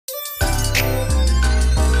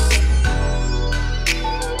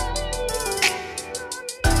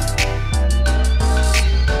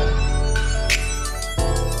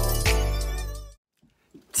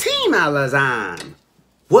TeamAlazon.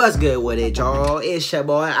 What's good with it, y'all? It's your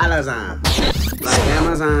boy ALAZON. Like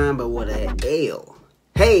Amazon, but with an L.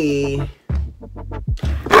 Hey.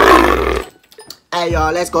 Hey,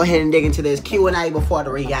 y'all, let's go ahead and dig into this Q&A before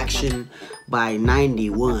the reaction by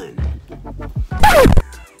 91.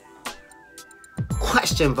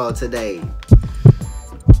 Question for today.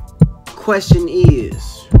 Question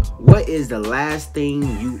is, what is the last thing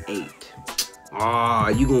you ate? Oh,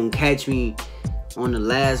 you gonna catch me on the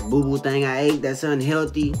last boo-boo thing I ate that's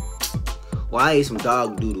unhealthy? Well, I ate some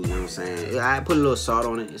dog doodle, you know what I'm saying? I put a little salt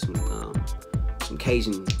on it and some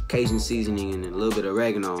Cajun seasoning and a little bit of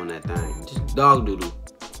oregano on that thing. Just dog doodle.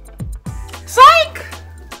 Psych!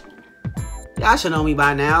 Y'all should know me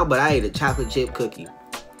by now, but I ate a chocolate chip cookie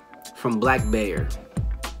from Black Bear.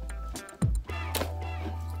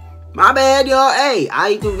 My bad, y'all. Hey,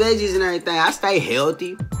 I eat the veggies and everything. I stay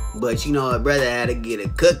healthy. But you know, a brother had to get a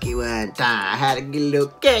cookie one time. I had to get a little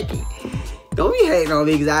cookie. Don't be hating on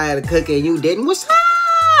me because I had a cookie and you didn't. What's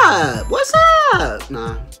up? What's up?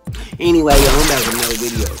 Nah. Anyway, yo, I'm back with another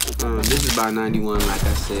video. This is about 91, like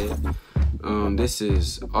I said. This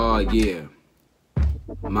is yeah,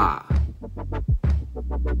 ma.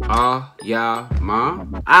 Yeah, ma.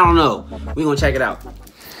 I don't know. We gonna check it out.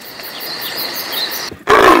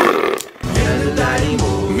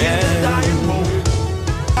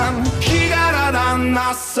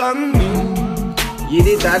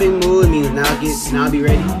 Yididari mood means now be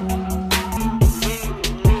ready.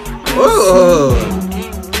 Oh,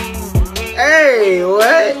 hey,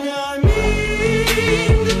 what?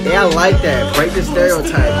 Yeah, I like that. Break the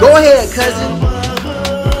stereotype. Go ahead, cousin.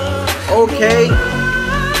 Okay.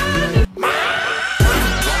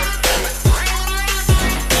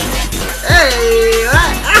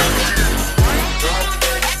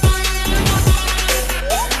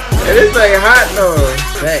 Hey, this thing hot though.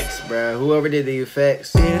 Effects, bro. Whoever did the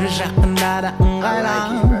effects, I like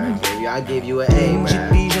it, bro. I give you an A, bro.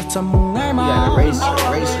 You got a racer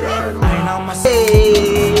shirt on.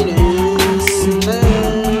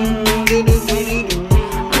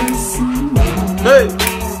 Hey,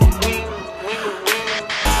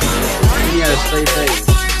 you got a straight face.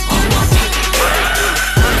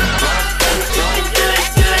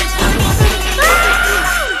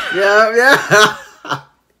 Yeah.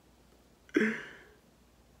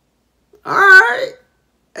 Alright.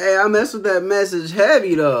 Hey, I mess with that message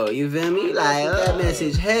heavy though. You feel me? Like that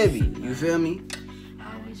message heavy. You feel me?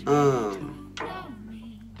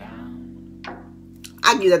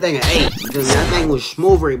 I give that thing an 8. You feel me? That thing was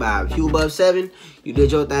smooth by a few above 7. You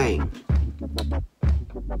did your thing.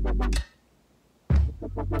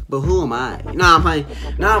 But who am I? Nah, I'm playing.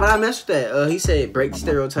 Nah, but I messed with that. He said break the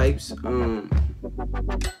stereotypes.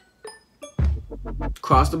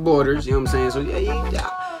 Cross the borders. You know what I'm saying? So yeah.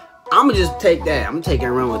 I'ma just take that. I'm taking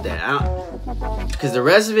a run with that. Cause the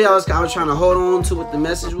rest of it, I was trying to hold on to what the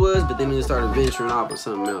message was, but then it started venturing off with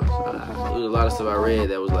something else. There was a lot of stuff I read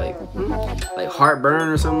that was like heartburn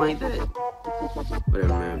or something like that.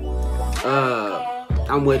 Whatever, man.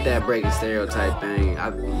 I'm with that breaking stereotype thing.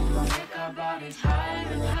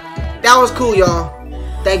 That was cool, y'all.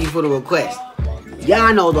 Thank you for the request.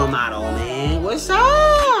 Y'all know the motto, man. What's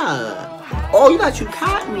up? Oh, you thought you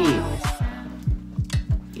caught me.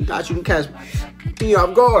 You thought you can catch me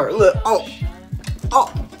off guard. Look, oh,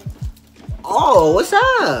 what's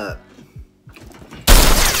up?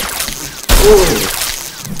 Oh,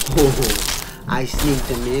 I sneaked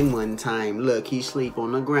him in one time. Look, he sleep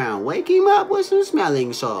on the ground. Wake him up with some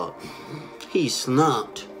smelling salt. He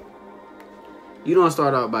slumped. You don't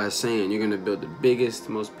start out by saying you're gonna build the biggest,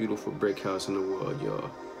 most beautiful brick house in the world, y'all.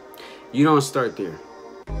 You don't start there.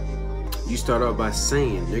 You start out by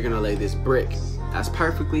saying you're gonna lay this brick as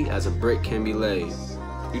perfectly as a brick can be laid.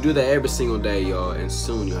 You do that every single day, y'all, and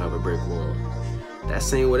soon you'll have a brick wall. That's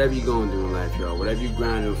saying whatever you're gonna do in life, y'all, whatever you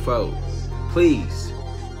grinding for, please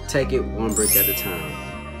take it one brick at a time.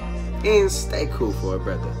 And stay cool for it,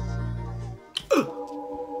 brother.